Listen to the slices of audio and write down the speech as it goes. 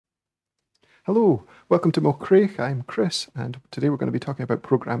Hello, welcome to Mulcraig. I'm Chris, and today we're going to be talking about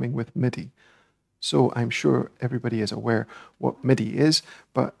programming with MIDI. So I'm sure everybody is aware what MIDI is,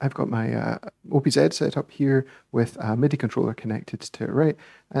 but I've got my OPZ set up here with a MIDI controller connected to it, right?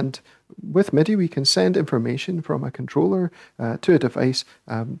 And with MIDI, we can send information from a controller to a device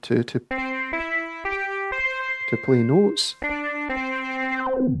to play notes, to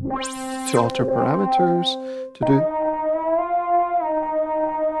alter parameters, to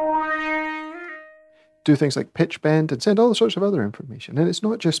do things like pitch bend and send all sorts of other information. And it's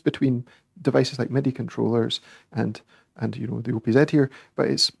not just between devices like MIDI controllers and the OPZ here, but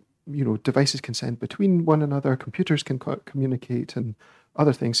it's devices can send between one another, computers can communicate, and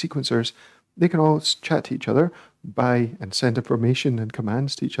other things, sequencers. They can all chat to each other and send information and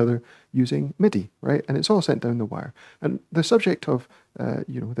commands to each other using MIDI, right? And it's all sent down the wire. And the subject of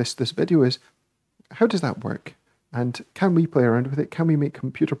this video is, how does that work? And can we play around with it? Can we make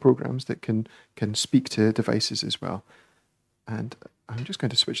computer programs that can speak to devices as well? And I'm just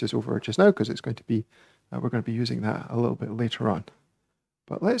going to switch this over just now because it's going to be we're going to be using that a little bit later on.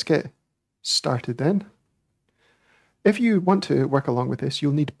 But let's get started then. If you want to work along with this,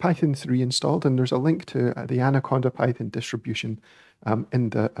 you'll need Python 3 installed, and there's a link to the Anaconda Python distribution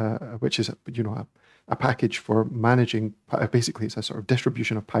which is a package for managing. Basically, it's a sort of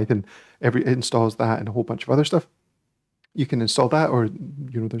distribution of Python. It installs that and a whole bunch of other stuff. You can install that, or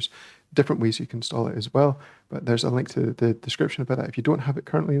there's different ways you can install it as well. But there's a link to the description about that. If you don't have it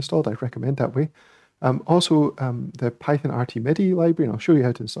currently installed, I recommend that way. Also, the Python RT MIDI library, and I'll show you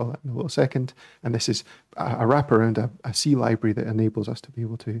how to install that in a little second. And this is a wraparound, a C library that enables us to be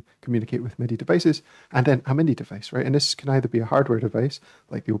able to communicate with MIDI devices, and then a MIDI device, right? And this can either be a hardware device,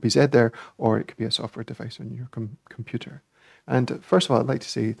 like the OPZ there, or it could be a software device on your computer. And first of all, I'd like to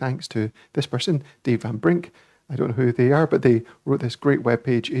say thanks to this person, Dave Van Brink. I don't know who they are, but they wrote this great web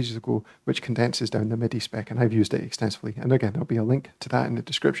page ages ago which condenses down the MIDI spec, and I've used it extensively. And again, there'll be a link to that in the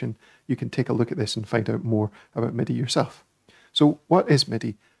description. You can take a look at this and find out more about MIDI yourself. So what is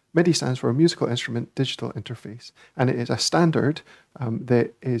MIDI? MIDI stands for a musical instrument digital interface, and it is a standard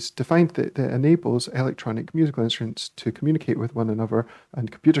that is defined that enables electronic musical instruments to communicate with one another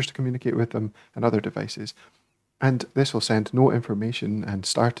and computers to communicate with them and other devices. And this will send note information and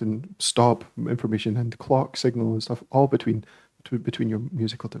start and stop information and clock signal and stuff all between your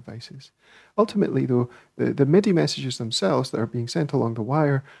musical devices. Ultimately, though, the MIDI messages themselves that are being sent along the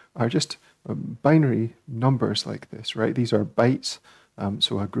wire are just binary numbers like this, right? These are bytes,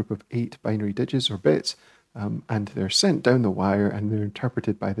 so a group of 8 binary digits or bits, and they're sent down the wire and they're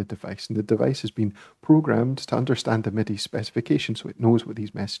interpreted by the device. And the device has been programmed to understand the MIDI specification, so it knows what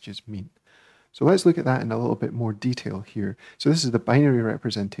these messages mean. So let's look at that in a little bit more detail here. So this is the binary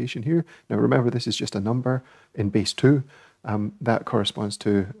representation here. Now remember, this is just a number in base 2. That corresponds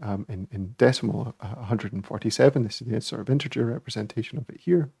to, in decimal, 147. This is the sort of integer representation of it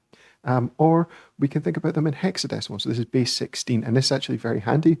here. Or we can think about them in hexadecimal. So this is base 16. And this is actually very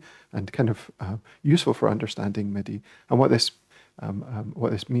handy and kind of useful for understanding MIDI. And what this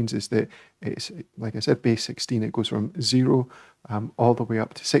means is that it's, like I said, base 16. It goes from 0 all the way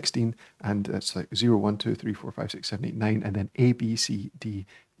up to 16, and it's like 0, 1, 2, 3, 4, 5, 6, 7, 8, 9, and then A, B, C, D,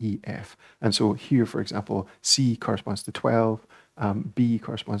 E, F. And so here, for example, C corresponds to 12, B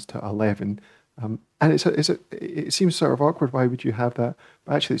corresponds to 11. And it seems sort of awkward. Why would you have that?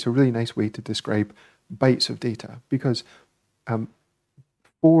 But actually, it's a really nice way to describe bytes of data, because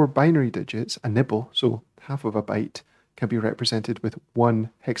 4 binary digits, a nibble, so half of a byte, can be represented with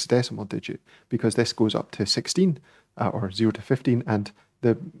 1 hexadecimal digit, because this goes up to 16 or 0 to 15, and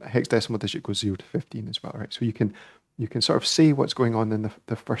the hexadecimal digit goes 0 to 15 as well, right? So you can sort of say what's going on in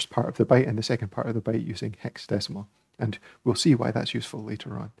the first part of the byte and the second part of the byte using hexadecimal, and we'll see why that's useful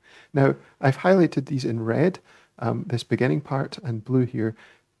later on. Now, I've highlighted these in red, this beginning part, and blue here.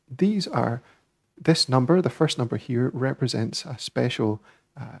 This number, the first number here, represents a special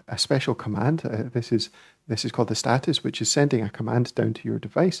command. This is called the status, which is sending a command down to your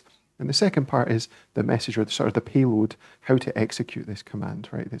device. And the second part is the message, or the payload, how to execute this command,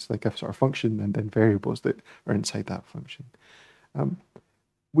 right? It's like a sort of function and then variables that are inside that function.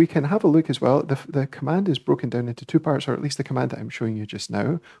 We can have a look as well. The command is broken down into 2 parts, or at least the command that I'm showing you just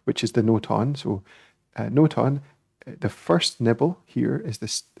now, which is the note on. So note on, the first nibble here is the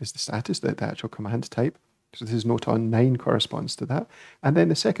status, the actual command type. So this is note on, 9 corresponds to that. And then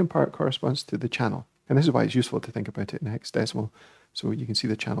the second part corresponds to the channel. And this is why it's useful to think about it in hexadecimal. So you can see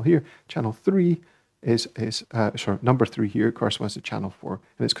the channel here. Channel 3 number 3 here corresponds to channel 4.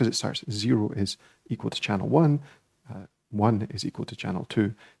 And it's because it starts 0 is equal to channel 1, 1 is equal to channel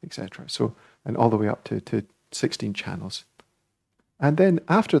 2, etc. So, and all the way up to 16 channels. And then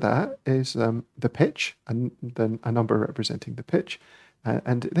after that is the pitch, and then a number representing the pitch.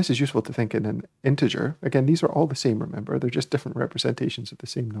 And this is useful to think in an integer. Again, these are all the same, remember. They're just different representations of the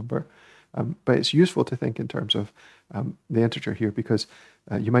same number. But it's useful to think in terms of the integer here because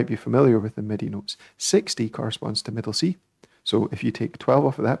you might be familiar with the MIDI notes. 60 corresponds to middle C. So if you take 12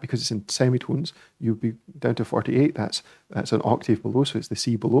 off of that, because it's in semitones, you'll be down to 48. That's an octave below, so it's the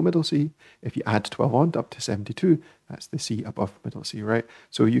C below middle C. If you add 12 on up to 72, that's the C above middle C, right?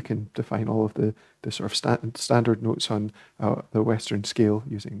 So you can define all of the sort of standard notes on the Western scale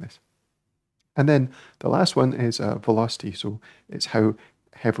using this. And then the last one is velocity. So it's how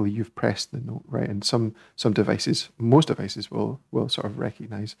heavily you've pressed the note, right? And some devices, most devices will sort of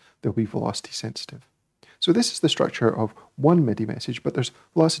recognize they'll be velocity sensitive. So this is the structure of one MIDI message, but there's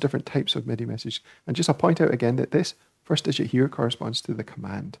lots of different types of MIDI message. And just I'll point out again that this first digit here corresponds to the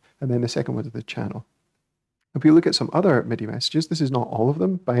command, and then the second one to the channel. If we look at some other MIDI messages, this is not all of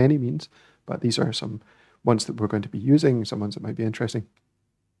them by any means, but these are some ones that we're going to be using, some ones that might be interesting.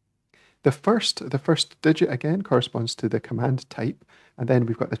 The first digit again corresponds to the command type, and then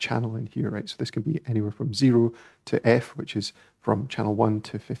we've got the channel in here, right? So this can be anywhere from 0 to F, which is from channel 1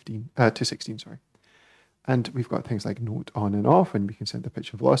 to 16, sorry. And we've got things like note on and off, and we can set the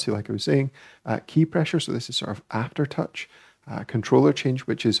pitch and velocity, like I was saying. Key pressure, so this is sort of aftertouch. Controller change,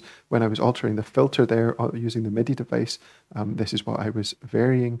 which is when I was altering the filter there using the MIDI device. This is what I was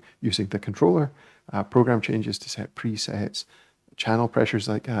varying using the controller. Program changes to set presets. Channel pressures,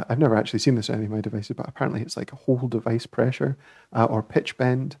 like I've never actually seen this on any of my devices, but apparently it's like a whole device pressure or pitch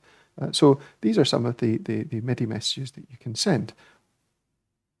bend. So these are some of the MIDI messages that you can send.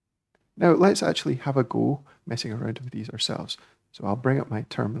 Now let's actually have a go messing around with these ourselves. So I'll bring up my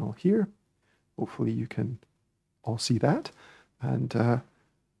terminal here. Hopefully you can all see that. And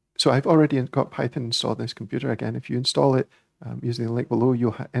so I've already got Python installed on this computer. Again, if you install it using the link below,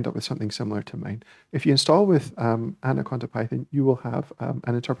 you'll end up with something similar to mine. If you install with Anaconda Python, you will have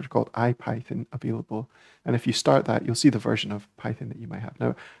an interpreter called IPython available. And if you start that, you'll see the version of Python that you might have.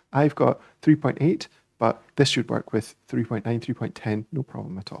 Now, I've got 3.8, but this should work with 3.9, 3.10, no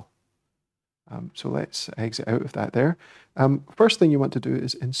problem at all. So let's exit out of that there. First thing you want to do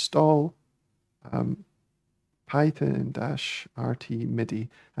is install Python-RT MIDI,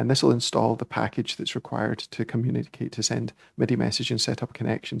 and this will install the package that's required to communicate, to send MIDI message and set up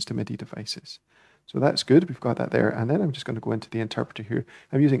connections to MIDI devices. So that's good, we've got that there. And then I'm just going to go into the interpreter here.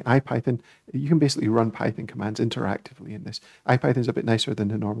 I'm using IPython. You can basically run Python commands interactively in this. IPython is a bit nicer than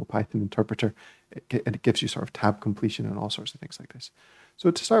the normal Python interpreter. It gives you sort of tab completion and all sorts of things like this.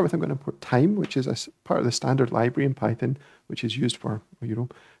 So to start with, I'm going to import time, which is a part of the standard library in Python, which is used for,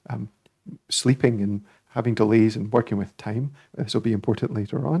 sleeping and having delays and working with time. This will be important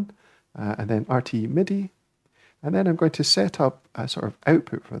later on. And then RT MIDI. And then I'm going to set up a sort of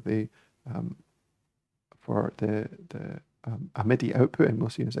output for a MIDI output, and we'll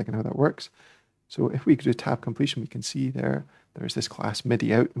see in a second how that works. So if we do tab completion, we can see there's this class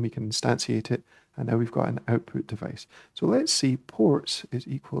MIDI out, and we can instantiate it, and now we've got an output device. So let's see, ports is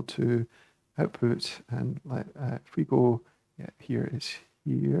equal to output, and if we go, here is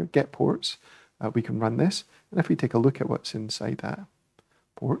here, get ports, we can run this, and if we take a look at what's inside that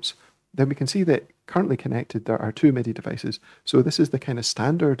ports, then we can see that currently connected there are two MIDI devices. So this is the kind of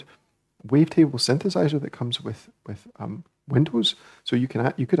standard wavetable synthesizer that comes with Windows. So you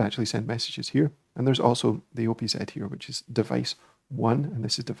could actually send messages here. And there's also the OPZ here, which is device 1, and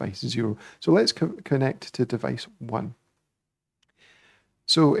this is device 0. So let's connect to device 1.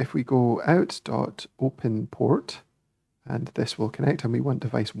 So if we go out.open port, and this will connect, and we want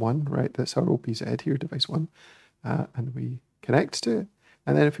device 1, right? That's our OPZ here, device 1. And we connect to it.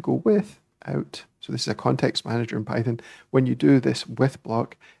 And then if we go with out, so this is a context manager in Python. When you do this with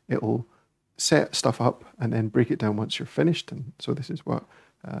block, it'll set stuff up and then break it down once you're finished. And so this is what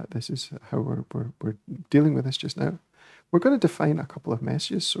this is how we're dealing with this just now. We're going to define a couple of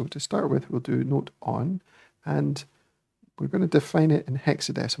messages. So to start with, we'll do note on, and we're going to define it in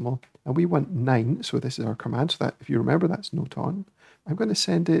hexadecimal, and we want 9. So this is our command. So that, if you remember, that's note on. I'm going to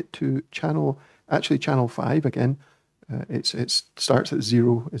send it to channel 5 again. It starts at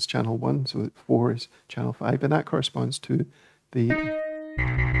 0 is channel 1, so 4 is channel 5, and that corresponds to the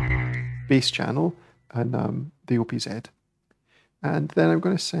base channel and the OPZ. And then I'm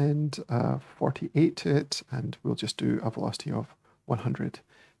going to send 48 to it, and we'll just do a velocity of 100.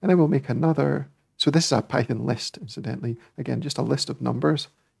 And then we'll make another, so this is a Python list, incidentally. Again, just a list of numbers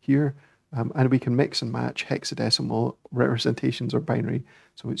here, and we can mix and match hexadecimal representations or binary.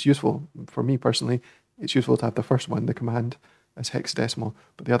 So it's useful, for me personally, it's useful to have the first one, the command, as hexadecimal,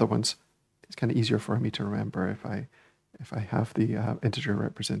 but the other ones, it's kind of easier for me to remember if I if I have the integer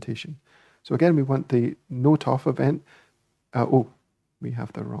representation. So again, we want the note off event. Oh, we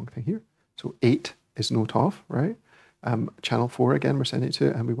have the wrong thing here. So 8 is note off, right? Channel 4 again, we're sending it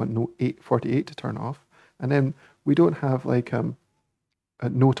to, and we want note 848 to turn off. And then we don't have like a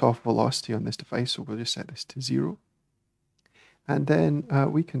note off velocity on this device, so we'll just set this to 0. And then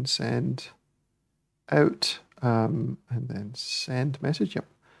we can send out and then send message, yep.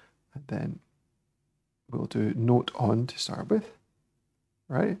 And then we'll do note on to start with,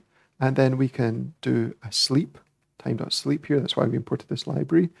 right? And then we can do a sleep, time.sleep here. That's why we imported this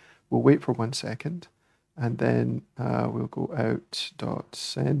library. We'll wait for 1 second, and then we'll go out dot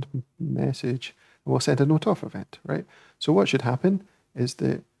send message, and we'll send a note off event, right? So what should happen is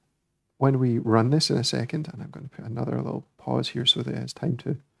that when we run this in a second, and I'm going to put another little pause here so that it has time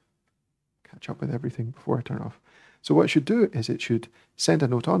to catch up with everything before I turn off. So what it should do is it should send a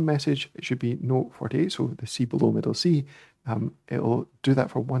note on message. It should be note 48, so the C below middle C. It'll do that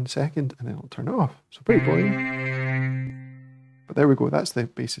for 1 second and then it'll turn it off. So pretty boring. But there we go, that's the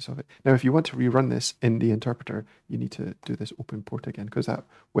basis of it. Now if you want to rerun this in the interpreter, you need to do this open port again, because that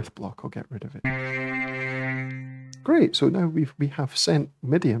with block will get rid of it. Great, so now we have sent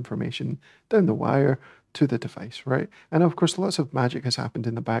MIDI information down the wire to the device, right? And of course, lots of magic has happened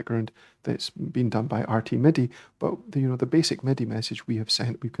in the background that's been done by RT MIDI, but the basic MIDI message we have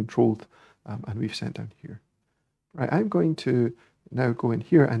sent, we've controlled, and we've sent down here. Right, I'm going to now go in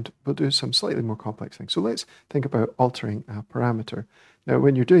here and we'll do some slightly more complex things. So let's think about altering a parameter. Now,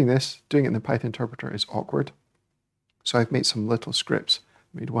 when you're doing this, doing it in the Python interpreter is awkward. So I've made some little scripts.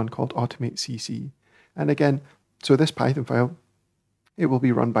 I made one called automate CC. And again, so this Python file, it will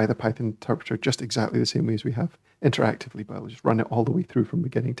be run by the Python interpreter just exactly the same way as we have interactively, but I'll just run it all the way through from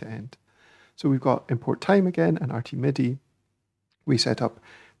beginning to end. So we've got import time again and RT MIDI. We set up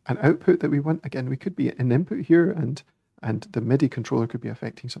an output that we want. Again, we could be an input here, and the MIDI controller could be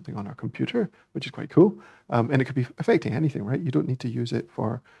affecting something on our computer, which is quite cool. And it could be affecting anything, right? You don't need to use it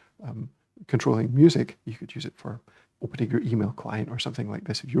for controlling music. You could use it for opening your email client or something like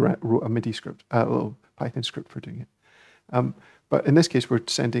this if you wrote a MIDI script, a little Python script for doing it. But in this case, we're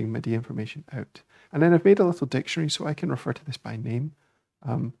sending MIDI information out. And then I've made a little dictionary so I can refer to this by name.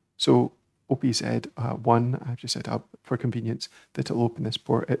 So OPZ1, I've just set up for convenience that it'll open this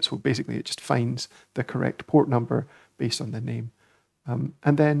port. So basically it just finds the correct port number based on the name.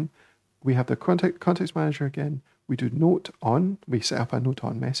 And then we have the context manager again. We do note on, we set up a note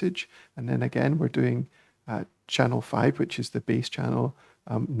on message. And then again, we're doing channel 5, which is the base channel,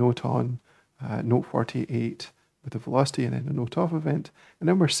 note on, note 48 with the velocity, and then a note off event. And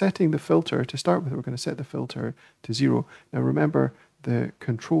then we're setting the filter to start with. We're going to set the filter to 0. Now remember, the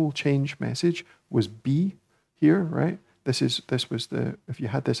control change message was B here, right? This was the, if you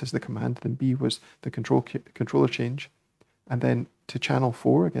had this as the command, then B was the controller change. And then to channel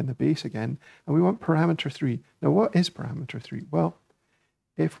 4, again, the base again, and we want parameter 3. Now what is parameter 3? Well,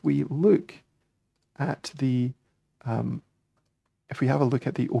 if we look at the, if we have a look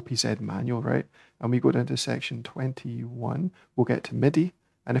at the OPZ manual, right, and we go down to section 21, we'll get to MIDI,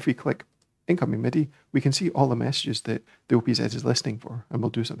 and if we click incoming MIDI, we can see all the messages that the OPZ is listening for, and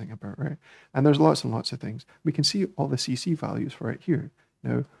we'll do something about, right? And there's lots and lots of things. We can see all the CC values for it here.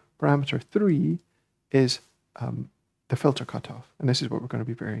 Now, parameter 3 is the filter cutoff, and this is what we're going to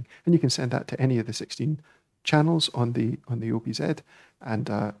be varying. And you can send that to any of the 16 channels on the OPZ,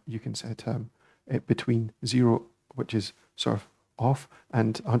 and you can set it between 0, which is sort of off,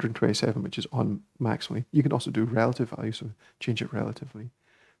 and 127, which is on maximally. You can also do relative values, so change it relatively.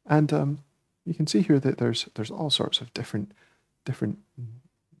 And you can see here that there's all sorts of different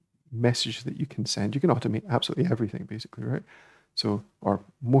messages that you can send. You can automate absolutely everything, basically, right? So, or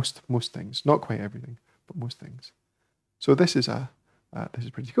most things, not quite everything, but most things. So this is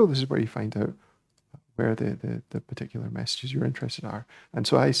pretty cool. This is where you find out where the particular messages you're interested are. And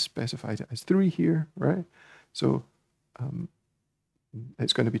so I specified it as 3 here, right? So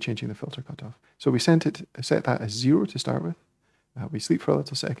it's going to be changing the filter cutoff. So we set that as 0 to start with. We sleep for a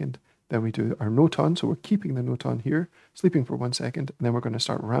little second, then we do our note on, so we're keeping the note on here, sleeping for 1 second, and then we're going to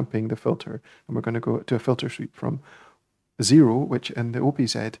start ramping the filter, and we're going to go to a filter sweep from 0, which in the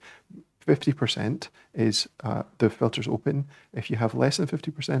OPZ, 50% is the filter's open. If you have less than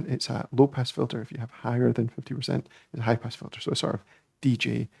 50%, it's a low-pass filter. If you have higher than 50%, it's a high-pass filter, so a sort of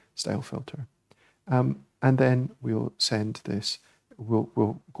DJ-style filter. And then we'll send this,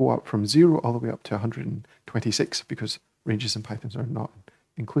 we'll go up from 0 all the way up to 126, because ranges in Python are not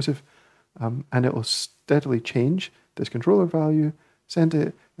inclusive, and it will steadily change this controller value, send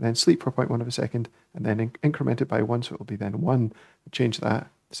it, and then sleep for 0.1 of a second, and then increment it by 1, so it will be then 1, change that,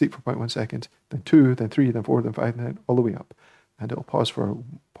 sleep for 0.1 seconds, then 2, then 3, then 4, then 5, and then all the way up. And it'll pause for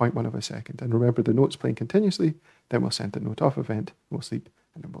 0.1 of a second. And remember, the note's playing continuously, then we'll send the note off event, we'll sleep,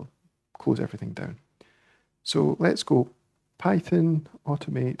 and then we'll close everything down. So let's go Python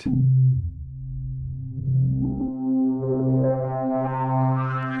automate.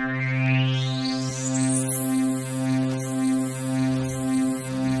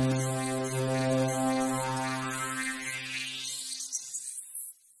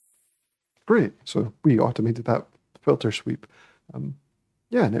 Great. So we automated that filter sweep.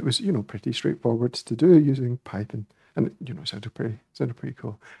 Yeah, and it was, pretty straightforward to do using Python. And, it sounded pretty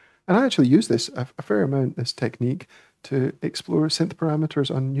cool. And I actually use this a fair amount, this technique, to explore synth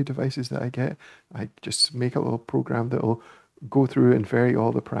parameters on new devices that I get. I just make a little program that will go through and vary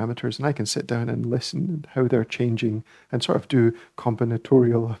all the parameters, and I can sit down and listen and how they're changing and sort of do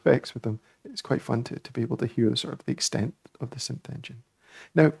combinatorial effects with them. It's quite fun to be able to hear the extent of the synth engine.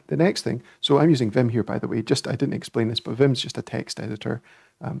 Now, the next thing, so I'm using Vim here, by the way, I didn't explain this, but Vim's just a text editor.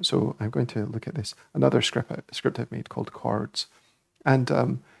 So I'm going to look at this, another script I've made called chords. And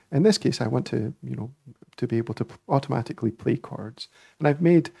in this case, I want to, to be able to automatically play chords. And I've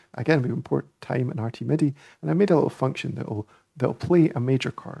made, again, we import time and RT-MIDI, and I made a little function that'll play a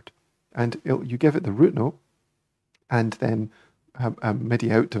major chord. And you give it the root note, and then a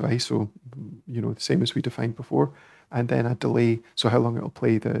MIDI out device, so, the same as we defined before, and then a delay, so how long it'll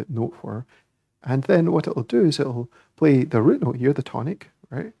play the note for. And then what it'll do is it'll play the root note here, the tonic,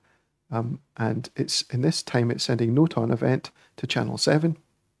 right? And in this time, it's sending note on event to channel 7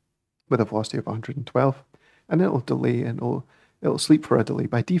 with a velocity of 112. And then it'll delay, and it'll sleep for a delay.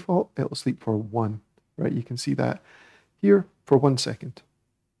 By default, it'll sleep for 1, right? You can see that here for 1 second.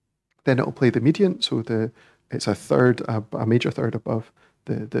 Then it'll play the median, so it's a major third above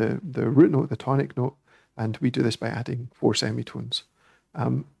the root note, the tonic note. And we do this by adding 4 semitones.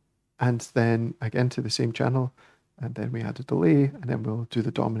 And then again to the same channel, and then we add a delay, and then we'll do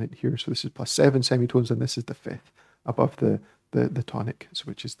the dominant here. So this is plus 7 semitones, and this is the 5th above the tonic,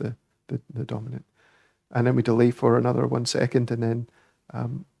 which is the dominant. And then we delay for another 1 second, and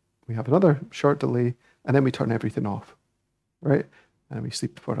then we have another short delay, and then we turn everything off, right? And we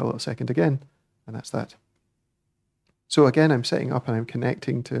sleep for a little second again, and that's that. So again, I'm setting up and I'm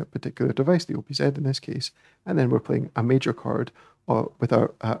connecting to a particular device, the OPZ in this case, and then we're playing a major chord with a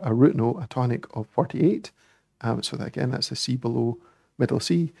root note, a tonic of 48. So that again, that's a C below middle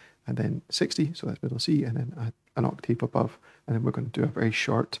C, and then 60, so that's middle C, and then an octave above. And then we're going to do a very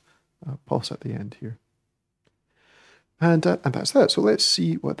short pulse at the end here. And that's that. So let's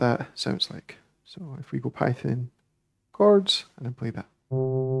see what that sounds like. So if we go Python chords and then play that.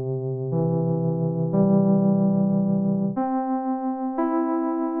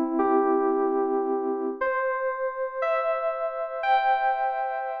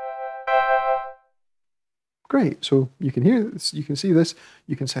 Great, so you can hear this, you can see this,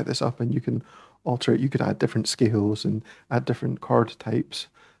 you can set this up and you can alter it. You could add different scales and add different chord types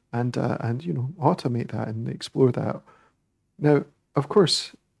and automate that and explore that. Now, of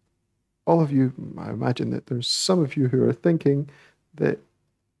course, all of you, I imagine that there's some of you who are thinking that,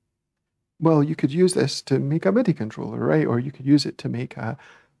 well, you could use this to make a MIDI controller, right? Or you could use it to make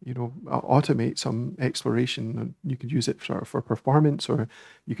automate some exploration, and you could use it for performance, or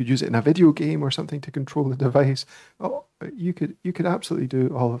you could use it in a video game or something to control the device. Oh, you could absolutely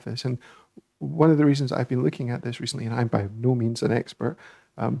do all of this. And one of the reasons I've been looking at this recently, and I'm by no means an expert,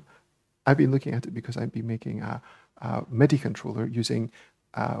 I've been looking at it because I've been making a MIDI controller using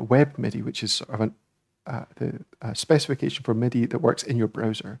web MIDI, which is sort of the specification for MIDI that works in your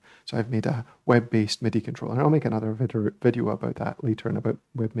browser. So I've made a web-based MIDI controller, and I'll make another video about that later and about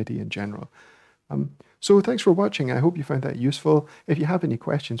web MIDI in general. So thanks for watching. I hope you found that useful. If you have any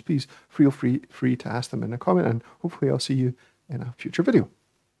questions, please feel free to ask them in a comment, and hopefully I'll see you in a future video.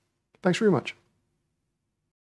 Thanks very much.